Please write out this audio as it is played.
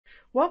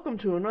Welcome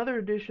to another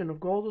edition of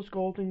Gold is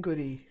Gold and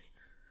Goody,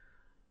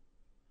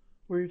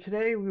 where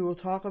today we will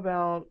talk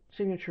about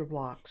signature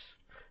blocks.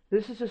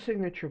 This is a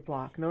signature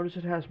block. Notice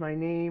it has my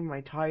name,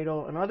 my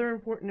title, and other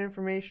important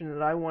information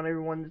that I want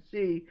everyone to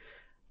see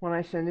when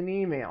I send an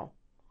email.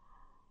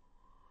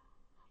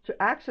 To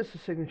access a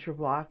signature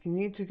block, you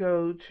need to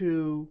go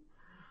to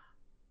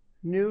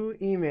New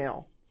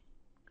Email,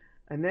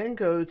 and then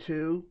go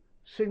to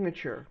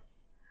Signature,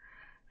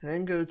 and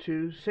then go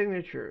to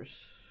Signatures.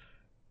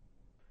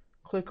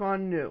 Click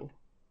on New.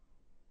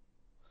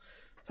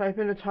 Type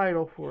in a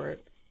title for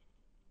it.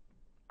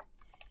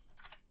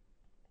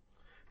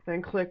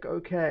 Then click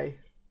OK.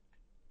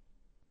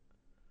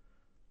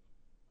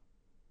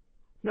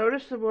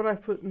 Notice that what I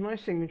put in my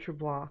signature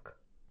block.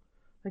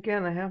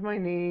 Again, I have my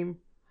name,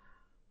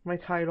 my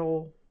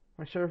title,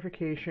 my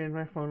certification,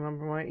 my phone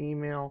number, my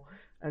email,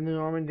 and the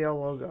Normandale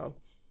logo.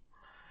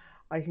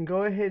 I can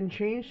go ahead and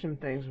change some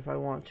things if I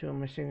want to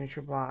in my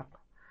signature block.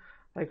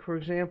 Like, for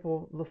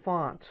example, the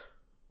font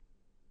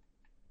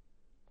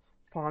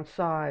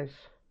size.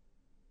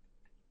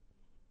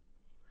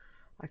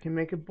 I can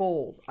make it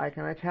bold. I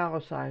can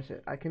italicize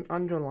it. I can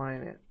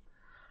underline it.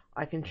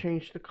 I can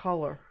change the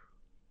color.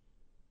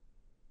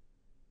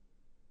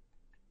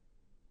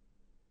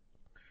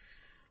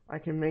 I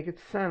can make it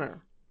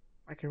center.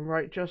 I can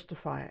right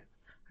justify it.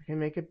 I can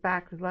make it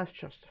back left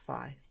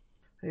justify.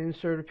 I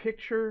insert a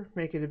picture,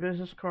 make it a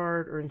business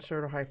card, or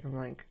insert a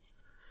hyperlink.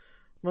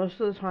 Most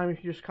of the time,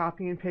 if you just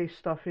copy and paste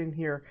stuff in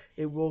here,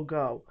 it will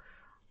go.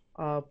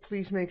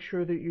 Please make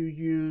sure that you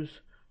use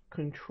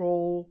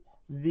Control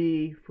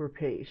V for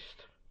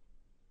paste.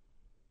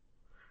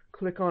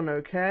 Click on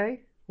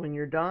OK when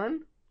you're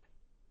done,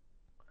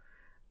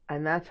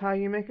 and that's how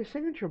you make a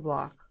signature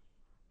block.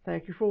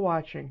 Thank you for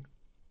watching.